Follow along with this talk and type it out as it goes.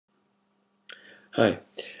Hi,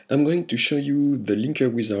 I'm going to show you the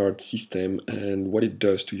linker wizard system and what it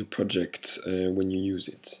does to your project when you use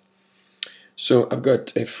it. So I've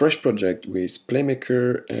got a fresh project with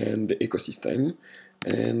PlayMaker and the ecosystem,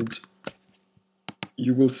 and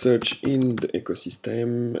you will search in the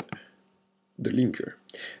ecosystem the linker,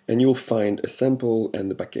 and you'll find a sample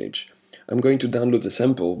and the package. I'm going to download the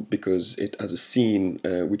sample because it has a scene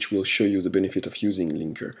which will show you the benefit of using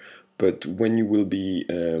linker, but when you will be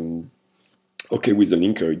okay with the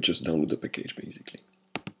linker, just download the package basically.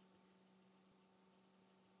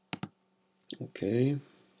 Okay.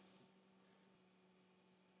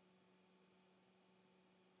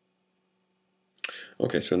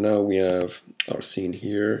 Okay, so now we have our scene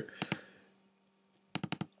here.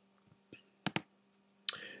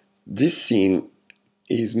 This scene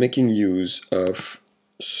is making use of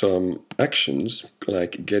some actions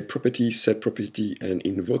like get property, set property, and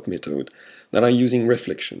invoke method that are using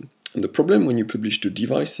reflection. And the problem when you publish to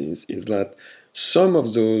devices is that some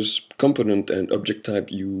of those component and object type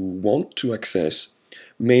you want to access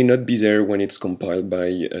may not be there when it's compiled by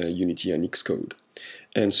Unity and Xcode.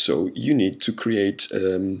 And so you need to create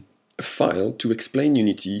a file to explain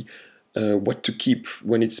Unity what to keep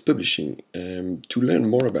when it's publishing. To learn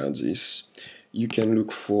more about this, you can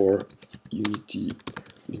look for Unity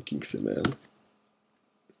link.xml.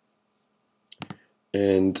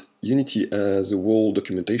 And Unity has a whole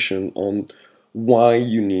documentation on why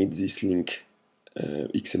you need this link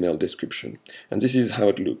XML description. And this is how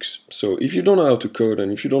it looks. So if you don't know how to code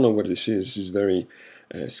and if you don't know what this is very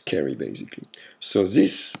scary basically. So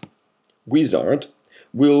this wizard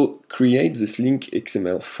will create this link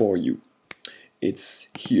XML for you. It's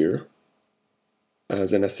here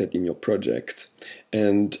as an asset in your project.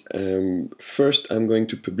 And first I'm going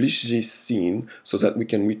to publish this scene so that we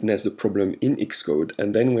can witness the problem in Xcode,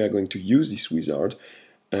 and then we are going to use this wizard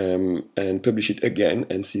and publish it again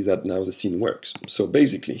and see that now the scene works. So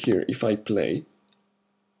basically here, if I play,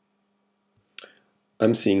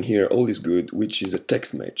 I'm seeing here all is good, which is a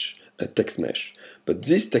text mesh. But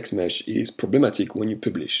this text mesh is problematic when you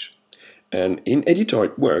publish. And in editor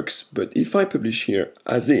it works, but if I publish here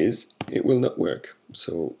as is, it will not work.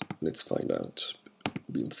 So let's find out.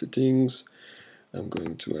 Build settings. I'm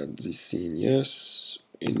going to add this scene, yes,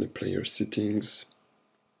 in the player settings.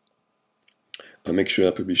 I'll make sure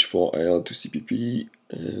I publish for IL to CPP,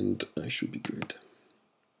 and I should be good.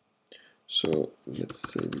 So let's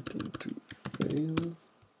save it into fail.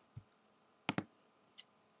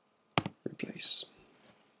 Replace.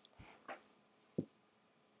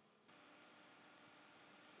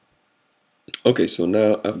 Okay, so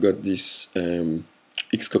now I've got this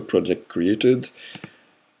Xcode project created.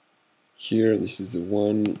 Here, this is the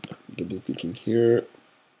one, double clicking here,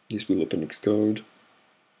 this will open Xcode.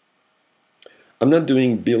 I'm not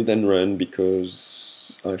doing build and run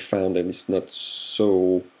because I found that it's not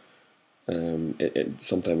so,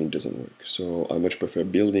 sometimes it doesn't work. So I much prefer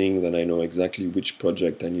building, then I know exactly which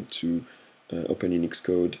project I need to open in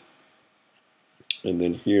Xcode. And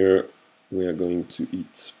then here we are going to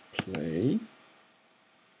hit play.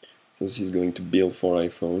 So this is going to build for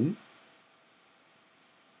iPhone.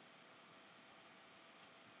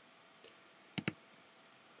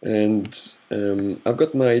 And I've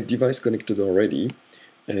got my device connected already,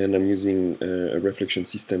 and I'm using a reflection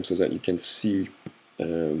system so that you can see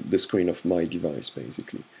the screen of my device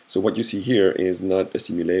basically. So what you see here is not a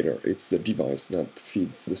simulator, it's the device that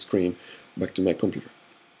feeds the screen back to my computer.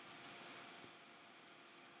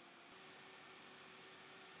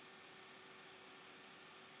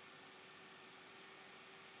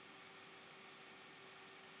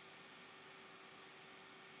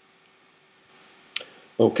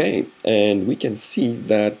 Okay, and we can see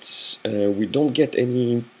that we don't get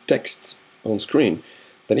any text on screen.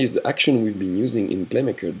 That is, the action we've been using in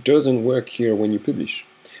PlayMaker doesn't work here when you publish.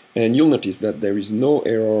 And you'll notice that there is no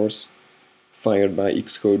errors fired by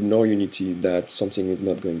Xcode nor Unity that something is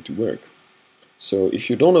not going to work. So if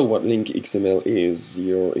you don't know what link XML is,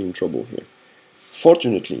 you're in trouble here.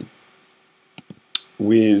 Fortunately,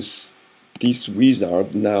 with this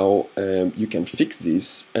wizard now you can fix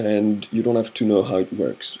this and you don't have to know how it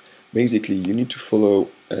works. Basically you need to follow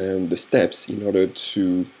the steps in order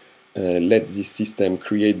to let this system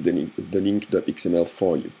create the link.xml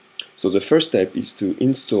for you. So the first step is to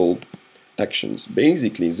install actions.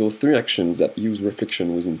 Basically those three actions that use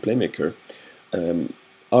reflection within PlayMaker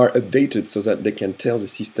are updated so that they can tell the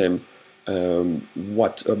system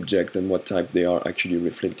what object and what type they are actually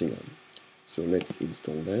reflecting on. So let's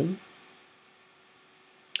install them.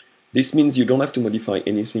 This means you don't have to modify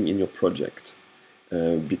anything in your project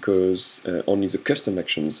because only the custom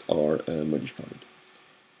actions are modified.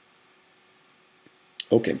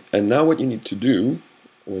 Okay, and now what you need to do,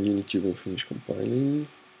 when Unity will finish compiling,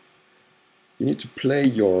 you need to play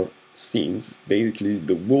your scenes, basically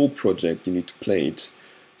the whole project, you need to play it,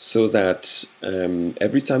 so that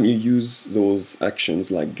every time you use those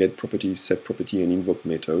actions like get property, set property, and invoke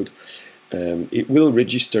method, it will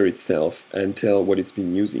register itself and tell what it's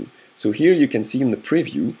been using. So here you can see in the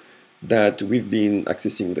preview that we've been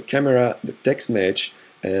accessing the camera, the text mesh,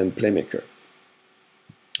 and PlayMaker.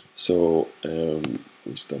 So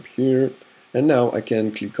we stop here, and now I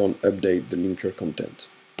can click on update the linker content.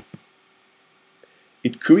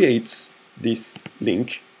 It creates this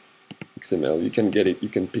link XML. You can get it, you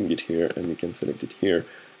can ping it here, and you can select it here.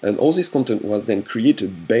 And all this content was then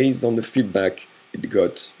created based on the feedback it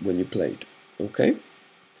got when you played. Okay?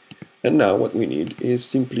 And now what we need is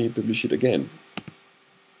simply publish it again.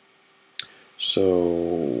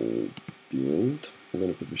 So build, I'm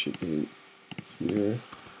going to publish it in here.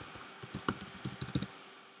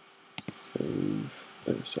 Save,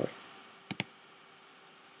 sorry.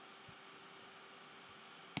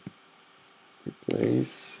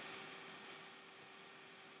 Replace.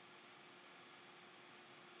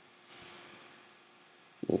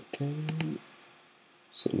 Okay.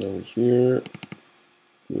 So now here,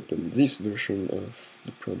 we open this version of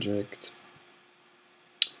the project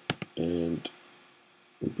and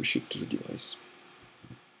we push it to the device.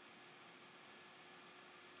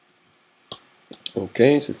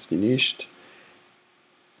 Okay, so it's finished.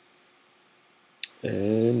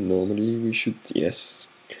 And normally we should, yes.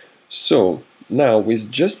 So now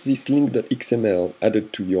with just this link.xml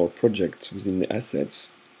added to your project within the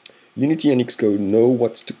assets, Unity and Xcode know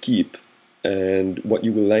what to keep and what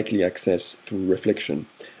you will likely access through reflection.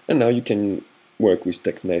 And now you can work with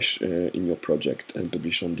text mesh in your project and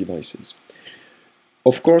publish on devices.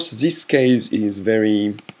 Of course, this case is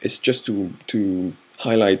it's just to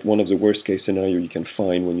highlight one of the worst case scenario you can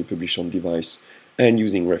find when you publish on device and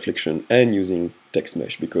using reflection and using text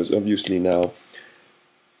mesh, because obviously now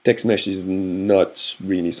text mesh is not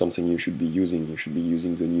really something you should be using. You should be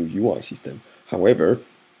using the new UI system. However,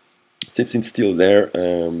 since it's still there,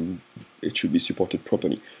 it should be supported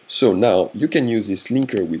properly. So now you can use this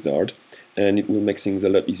linker wizard, and it will make things a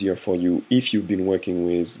lot easier for you if you've been working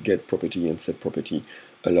with get property and set property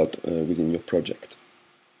a lot within your project.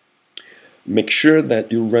 Make sure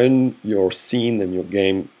that you run your scene and your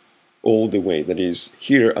game all the way. That is,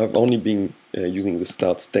 here I've only been using the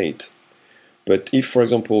start state. But if, for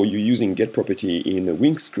example, you're using get property in a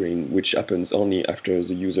wing screen, which happens only after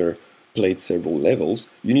the user played several levels,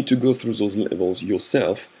 you need to go through those levels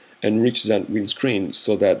yourself and reach that win screen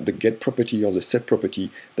so that the get property or the set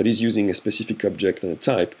property that is using a specific object and a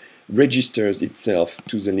type registers itself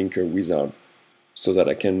to the linker wizard so that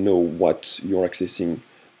I can know what you're accessing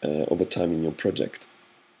over time in your project.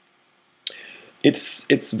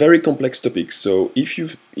 It's very complex topic, so if you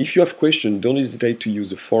have questions, don't hesitate to use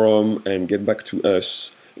the forum and get back to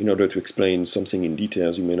us in order to explain something in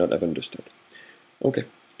details you may not have understood. Okay,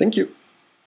 thank you.